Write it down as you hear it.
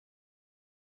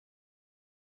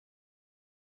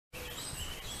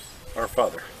Our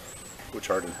Father, which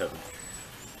art in heaven,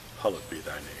 hallowed be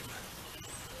thy name.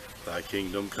 Thy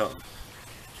kingdom come,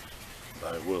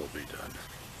 thy will be done,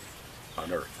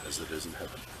 on earth as it is in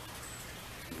heaven.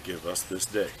 And give us this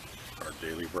day our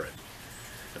daily bread,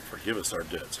 and forgive us our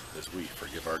debts as we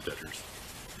forgive our debtors.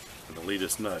 And lead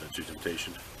us not into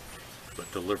temptation,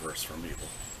 but deliver us from evil.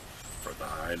 For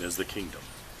thine is the kingdom,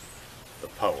 the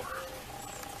power,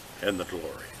 and the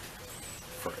glory,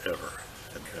 forever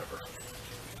and ever.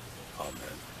 Amen.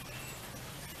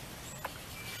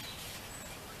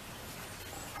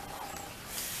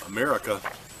 America,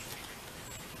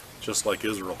 just like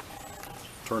Israel,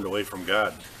 turned away from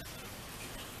God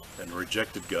and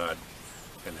rejected God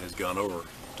and has gone over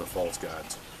to false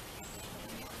gods.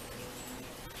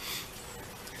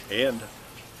 And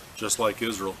just like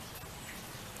Israel,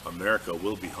 America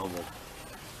will be humbled.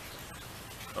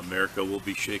 America will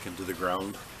be shaken to the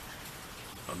ground.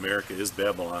 America is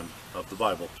Babylon of the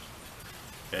Bible.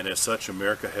 And as such,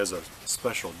 America has a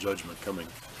special judgment coming.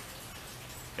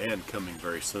 And coming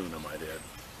very soon, I might add.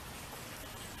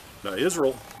 Now,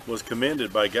 Israel was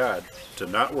commanded by God to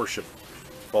not worship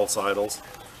false idols,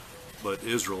 but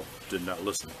Israel did not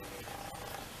listen.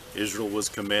 Israel was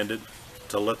commanded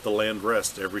to let the land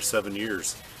rest every 7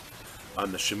 years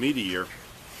on the Shemitah year,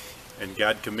 and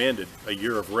God commanded a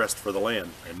year of rest for the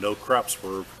land, and no crops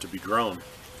were to be grown,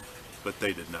 but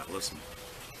they did not listen.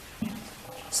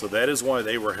 So that is why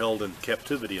they were held in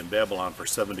captivity in Babylon for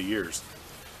 70 years,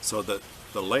 so that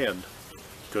the land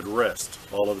could rest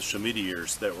all of the Shemitah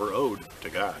years that were owed to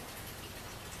God.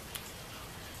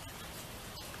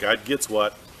 God gets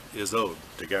what is owed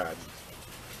to God.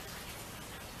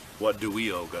 What do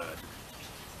we owe God?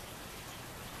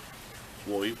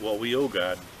 What we owe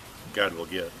God, God will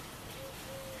get.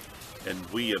 And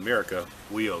we, America,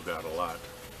 we owe God a lot.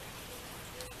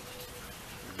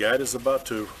 God is about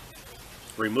to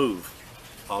remove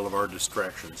all of our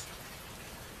distractions.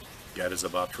 God is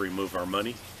about to remove our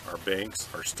money, our banks,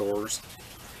 our stores,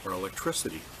 our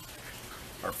electricity,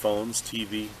 our phones,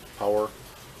 TV, power,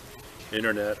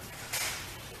 internet.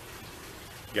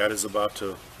 God is about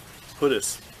to put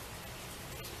us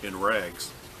in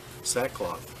rags,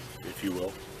 sackcloth, if you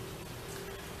will,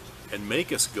 and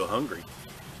make us go hungry,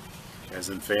 as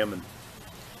in famine,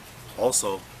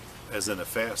 also as in a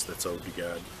fast that's owed to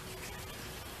God.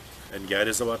 And God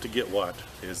is about to get what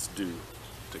is due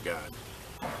to God.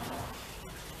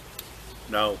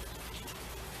 Now,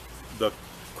 the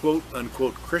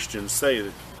quote-unquote Christians say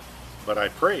that, but I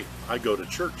pray, I go to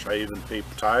church, I even pay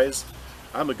tithes,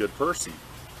 I'm a good person,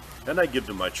 and I give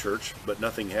to my church, but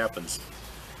nothing happens.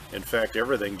 In fact,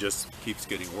 everything just keeps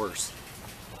getting worse.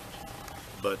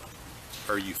 But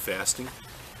are you fasting?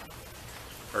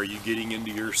 Are you getting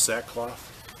into your sackcloth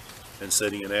and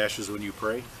sitting in ashes when you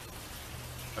pray?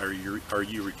 Are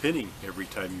you repenting every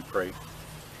time you pray?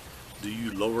 Do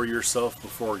you lower yourself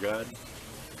before God?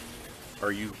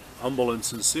 Are you humble and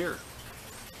sincere?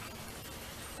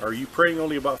 Are you praying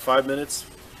only about 5 minutes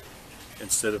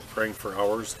instead of praying for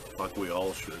hours like we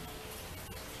all should?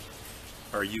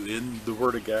 Are you in the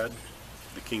Word of God,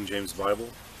 the King James Bible?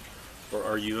 Or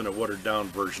are you in a watered down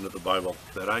version of the Bible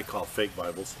that I call fake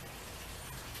Bibles?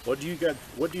 What do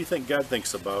you think God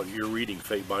thinks about your reading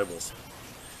fake Bibles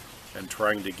and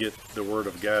trying to get the Word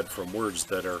of God from words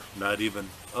that are not even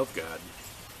of God?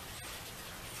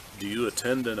 Do you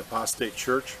attend an apostate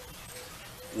church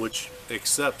which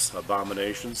accepts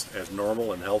abominations as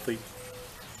normal and healthy,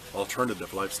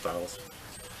 alternative lifestyles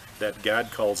that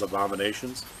God calls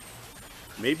abominations?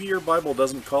 Maybe your Bible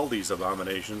doesn't call these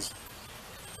abominations,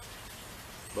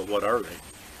 but what are they?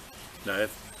 Now,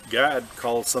 if God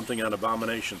called something an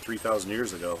abomination 3,000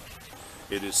 years ago,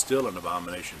 it is still an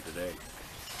abomination today.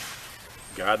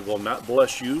 God will not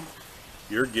bless you,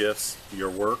 your gifts,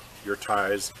 your work, your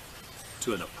tithes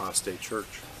to an apostate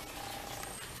church.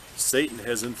 Satan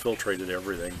has infiltrated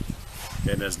everything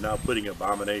and is now putting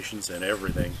abominations in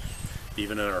everything,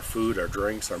 even in our food, our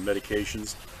drinks, our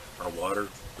medications, our water,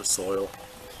 the soil,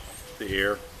 the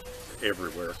air,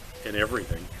 everywhere, in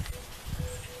everything.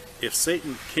 If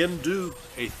Satan can do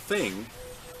a thing,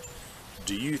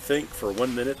 do you think for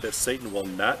 1 minute that Satan will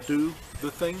not do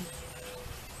the thing?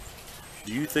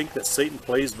 Do you think that Satan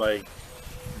plays by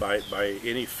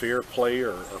any fair play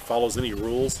or follows any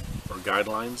rules or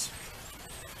guidelines?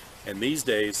 And these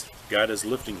days, God is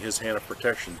lifting his hand of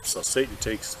protection, so Satan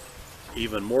takes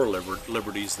even more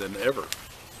liberties than ever.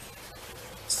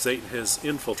 Satan has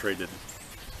infiltrated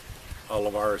all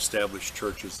of our established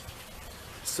churches.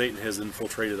 Satan has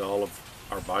infiltrated all of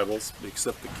our Bibles,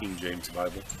 except the King James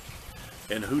Bible.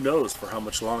 And who knows for how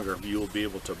much longer you will be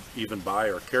able to even buy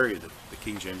or carry the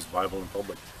King James Bible in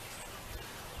public.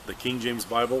 The King James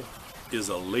Bible is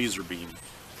a laser beam.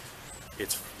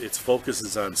 Its focus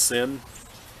is on sin,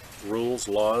 rules,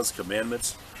 laws,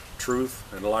 commandments, truth,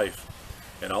 and life,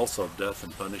 and also death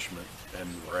and punishment and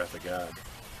the wrath of God.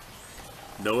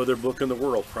 No other book in the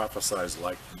world prophesies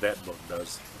like that book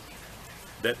does.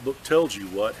 That book tells you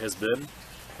what has been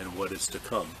and what is to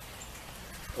come.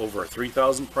 Over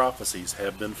 3,000 prophecies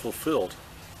have been fulfilled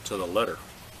to the letter.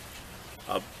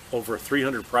 Over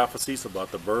 300 prophecies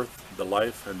about the birth, the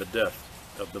life, and the death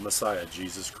of the Messiah,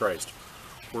 Jesus Christ,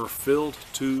 were filled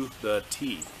to the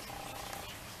T.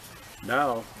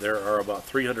 Now there are about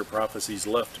 300 prophecies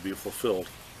left to be fulfilled,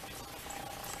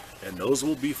 and those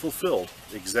will be fulfilled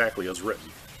exactly as written,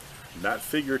 not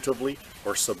figuratively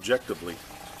or subjectively,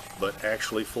 but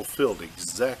actually fulfilled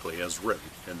exactly as written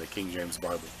in the King James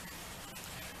Bible.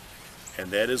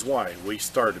 And that is why we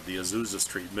started the Azusa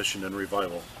Street Mission and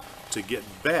Revival, to get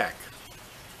back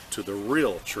to the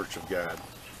real Church of God.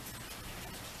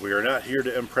 We are not here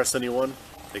to impress anyone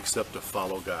except to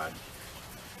follow God,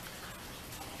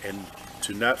 and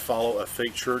to not follow a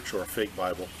fake church or a fake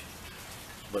Bible,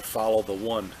 but follow the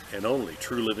one and only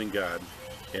true living God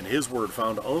and His Word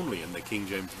found only in the King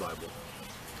James Bible.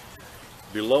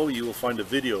 Below you will find a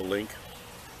video link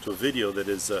to a video that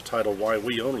is titled Why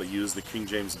We Only Use the King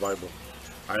James Bible.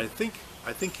 I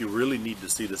think you really need to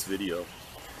see this video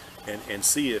and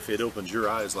see if it opens your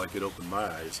eyes like it opened my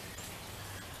eyes.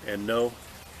 And no,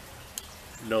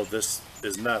 this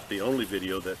is not the only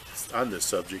video that's on this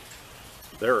subject.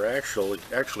 There are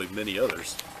actually many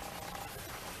others.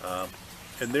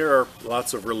 And there are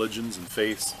lots of religions and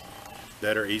faiths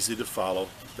that are easy to follow,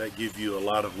 that give you a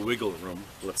lot of wiggle room,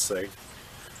 let's say.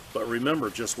 But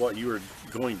remember just what you are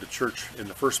going to church in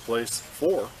the first place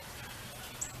for,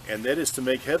 and that is to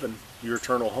make heaven your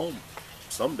eternal home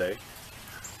someday.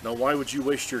 Now, why would you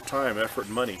waste your time, effort,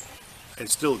 and money and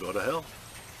still go to hell?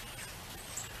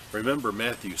 Remember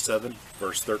Matthew 7,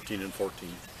 verse 13 and 14.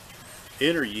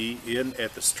 Enter ye in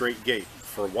at the strait gate,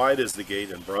 for wide is the gate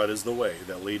and broad is the way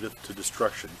that leadeth to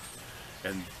destruction,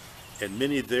 and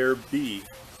many there be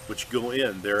which go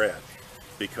in thereat,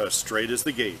 because strait is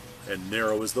the gate and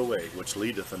narrow is the way which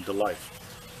leadeth unto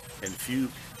life, and few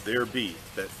there be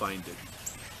that find it.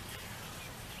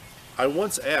 I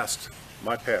once asked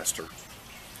my pastor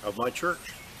of my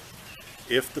church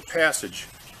if this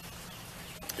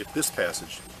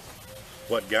passage,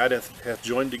 what God hath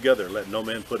joined together, let no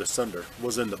man put asunder,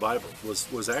 was in the Bible,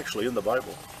 was actually in the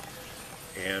Bible.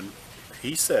 And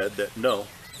he said that no,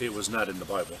 it was not in the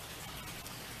Bible.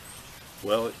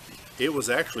 Well, it was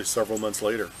actually several months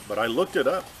later, but I looked it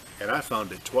up and I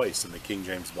found it twice in the King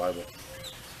James Bible.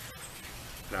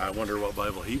 Now I wonder what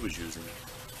Bible he was using.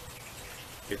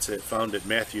 It's found at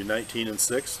Matthew 19 and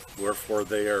 6, wherefore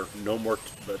they are no more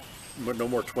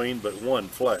twain but one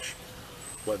flesh.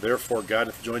 What therefore God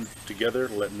hath joined together,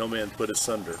 let no man put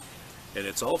asunder. And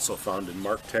it's also found in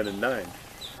Mark 10 and 9.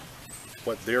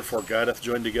 What therefore God hath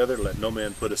joined together, let no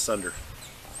man put asunder.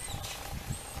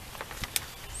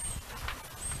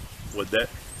 Would that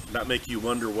not make you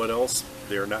wonder what else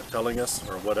they are not telling us,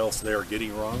 or what else they are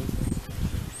getting wrong?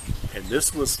 And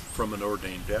this was from an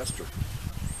ordained pastor.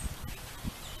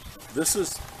 This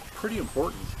is pretty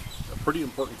important, a pretty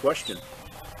important question,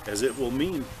 as it will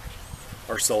mean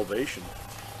our salvation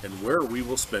and where we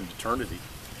will spend eternity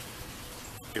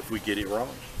if we get it wrong.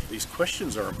 These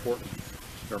questions are important.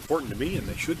 They're important to me, and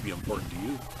they should be important to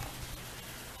you.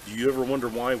 Do you ever wonder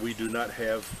why we do not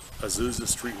have Azusa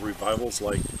Street revivals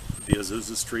like the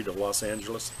Azusa Street of Los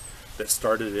Angeles that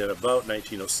started in about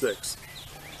 1906?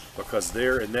 Because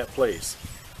there in that place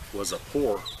was a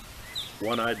poor,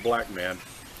 one-eyed black man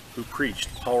who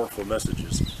preached powerful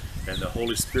messages, and the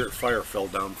Holy Spirit fire fell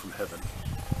down from heaven.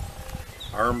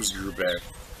 Arms grew back,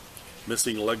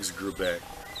 missing legs grew back,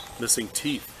 missing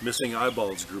teeth, missing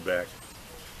eyeballs grew back.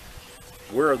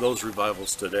 Where are those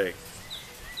revivals today?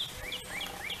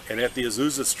 And at the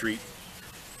Azusa Street,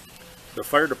 the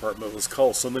fire department was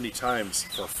called so many times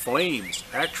for flames,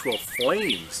 actual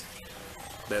flames,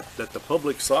 that the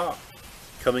public saw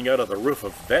coming out of the roof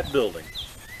of that building,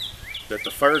 that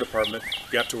the fire department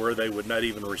got to where they would not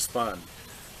even respond.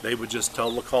 They would just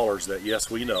tell the callers that,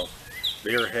 yes, we know,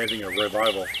 they are having a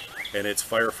revival, and it's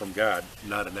fire from God,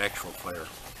 not an actual fire.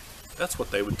 That's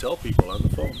what they would tell people on the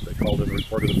phone. They called in and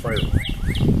reported the fire.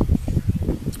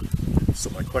 So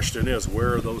my question is,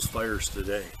 where are those fires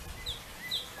today?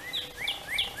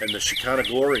 And the Shekinah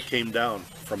glory came down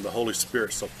from the Holy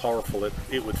Spirit so powerful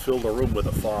it would fill the room with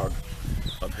a fog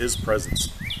of His presence.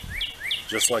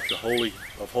 Just like the Holy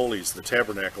of Holies, the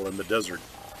tabernacle in the desert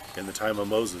in the time of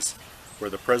Moses, where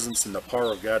the presence and the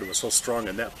power of God was so strong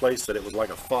in that place that it was like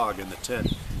a fog in the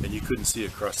tent, and and you couldn't see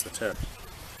across the tent.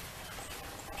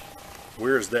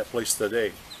 Where is that place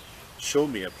today? Show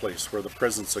me a place where the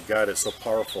presence of God is so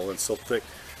powerful and so thick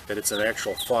that it's an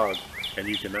actual fog and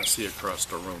you cannot see across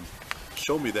the room.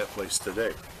 Show me that place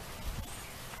today.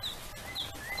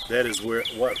 That is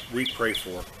what we pray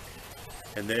for,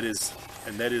 and that is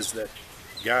that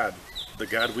God, the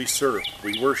God we serve,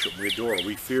 we worship, we adore,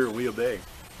 we fear, and we obey.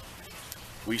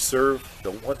 We serve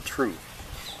the one true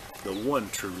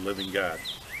living God,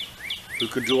 who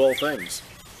can do all things,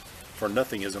 for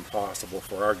nothing is impossible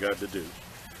for our God to do.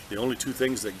 The only two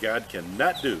things that God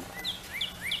cannot do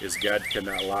is God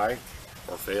cannot lie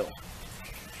or fail.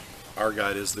 Our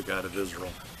God is the God of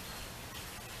Israel.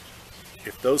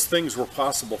 If those things were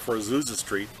possible for Azusa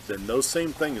Street, then those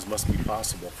same things must be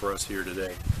possible for us here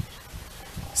today.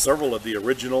 Several of the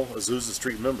original Azusa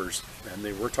Street members, and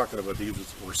we're talking about these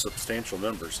were substantial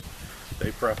members, they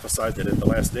prophesied that in the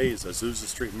last days Azusa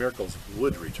Street miracles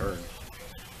would return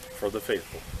for the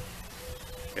faithful.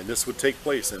 And this would take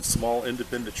place in small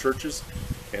independent churches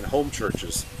and home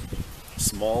churches,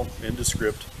 small,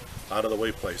 indescript,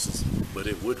 out-of-the-way places, but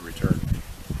it would return.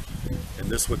 And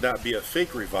this would not be a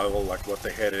fake revival like what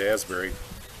they had at Asbury,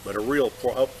 but a real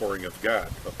outpouring of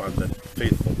God upon the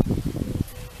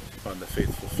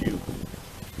faithful few.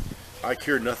 I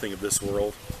care nothing of this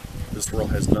world. This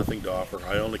world has nothing to offer.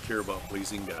 I only care about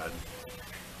pleasing God,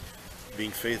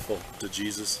 being faithful to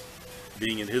Jesus,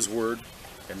 being in His Word,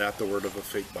 and not the word of a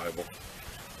fake Bible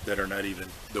that are not even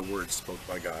the words spoke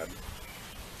by God.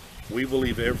 We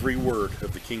believe every word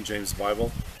of the King James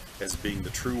Bible as being the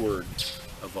true word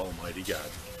of Almighty God.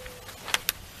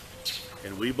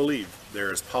 And we believe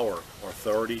there is power,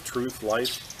 authority, truth,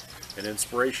 life, and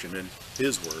inspiration in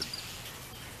His Word.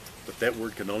 But that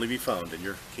word can only be found in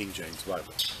your King James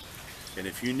Bible. And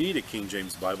if you need a King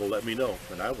James Bible, let me know,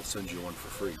 and I will send you one for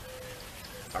free.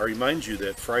 I remind you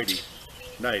that Friday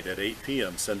night at 8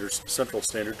 p.m. Central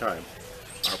Standard Time,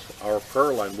 our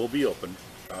prayer line will be open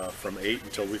from 8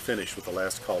 until we finish with the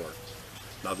last caller.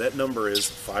 Now that number is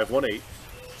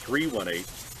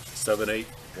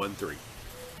 518-318-7813.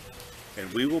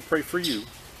 And we will pray for you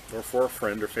or for a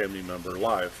friend or family member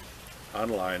live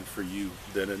online for you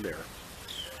then and there.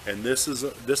 And this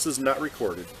is not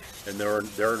recorded, and there are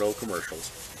no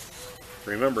commercials.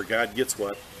 Remember, God gets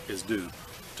what is due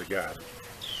to God.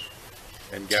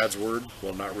 And God's word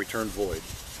will not return void.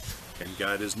 And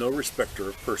God is no respecter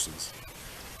of persons.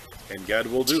 And God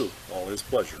will do all His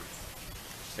pleasure.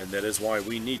 And that is why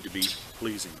we need to be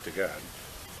pleasing to God.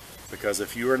 Because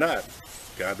if you are not,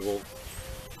 God will...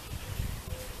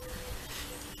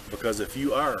 Because if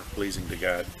you are pleasing to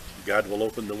God, God will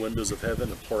open the windows of heaven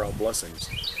and pour out blessings,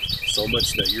 so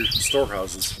much that your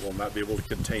storehouses will not be able to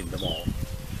contain them all,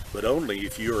 but only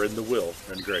if you are in the will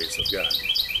and grace of God.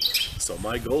 So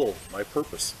my goal, my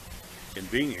purpose in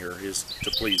being here is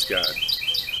to please God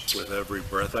with every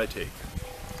breath I take,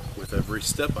 with every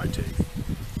step I take,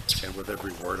 and with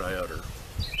every word I utter.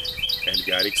 And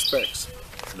God expects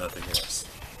nothing less.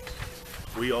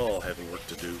 We all have work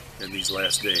to do in these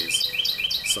last days.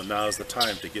 So now is the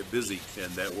time to get busy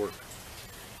in that work.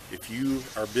 If you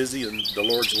are busy in the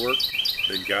Lord's work,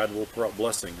 then God will pour out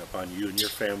blessing upon you and your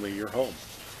family and your home.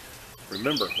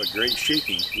 Remember, a great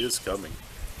shaking is coming.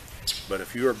 But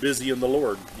if you are busy in the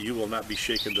Lord, you will not be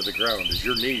shaken to the ground, as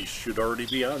your knees should already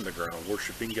be on the ground,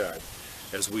 worshiping God,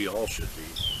 as we all should be.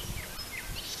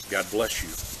 God bless you,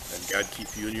 and God keep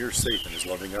you and yours safe in His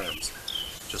loving arms,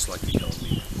 just like He told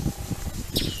me.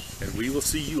 And we will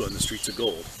see you on the streets of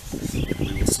gold. And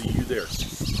we will see you there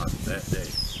on that day.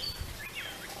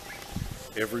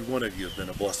 Every one of you have been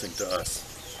a blessing to us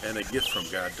and a gift from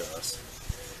God to us.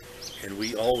 And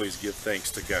we always give thanks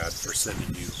to God for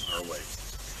sending you our way.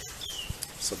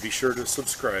 So be sure to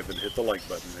subscribe and hit the like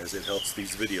button, as it helps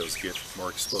these videos get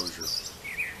more exposure.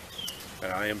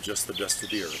 And I am just the dust of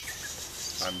the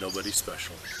earth. I'm nobody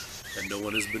special, and no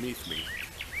one is beneath me.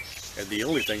 And the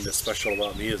only thing that's special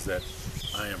about me is that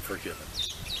I am forgiven,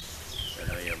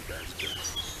 and I am God's good.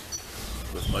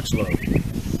 With much love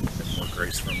and more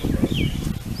grace from above.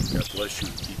 God bless you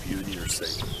and keep you and yours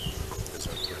safe is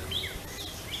our prayer.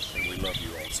 And we love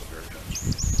you all so very much.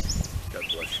 God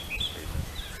bless you. Amen.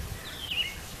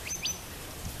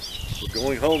 We're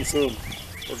going home soon.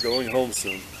 We're going home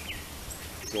soon.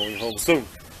 We're going home soon.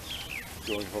 We're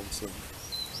going home soon.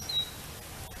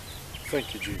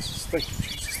 Thank you, Jesus. Thank you,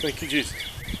 Jesus. Thank you, Jesus.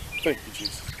 Thank you,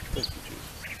 Jesus. Thank you,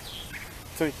 Jesus.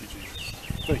 Thank you, Jesus.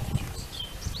 Thank you,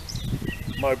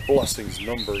 Jesus. My blessings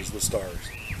numbers the stars.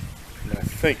 And I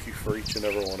thank you for each and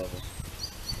every one of them.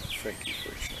 I thank you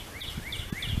for each and every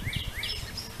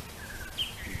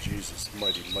one. In Jesus'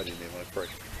 mighty, mighty name I pray.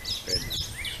 Amen.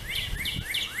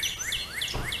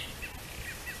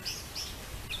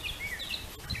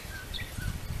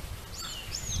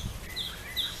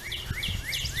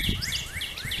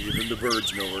 Even the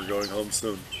birds know we're going home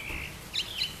soon.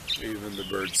 Even the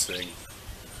birds sing.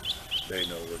 They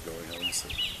know we're going home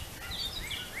soon.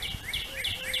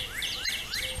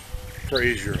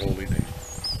 Praise your holy name.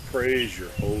 Praise your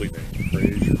holy name.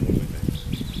 Praise your holy name.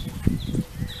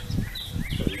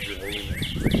 Praise your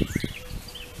holy name.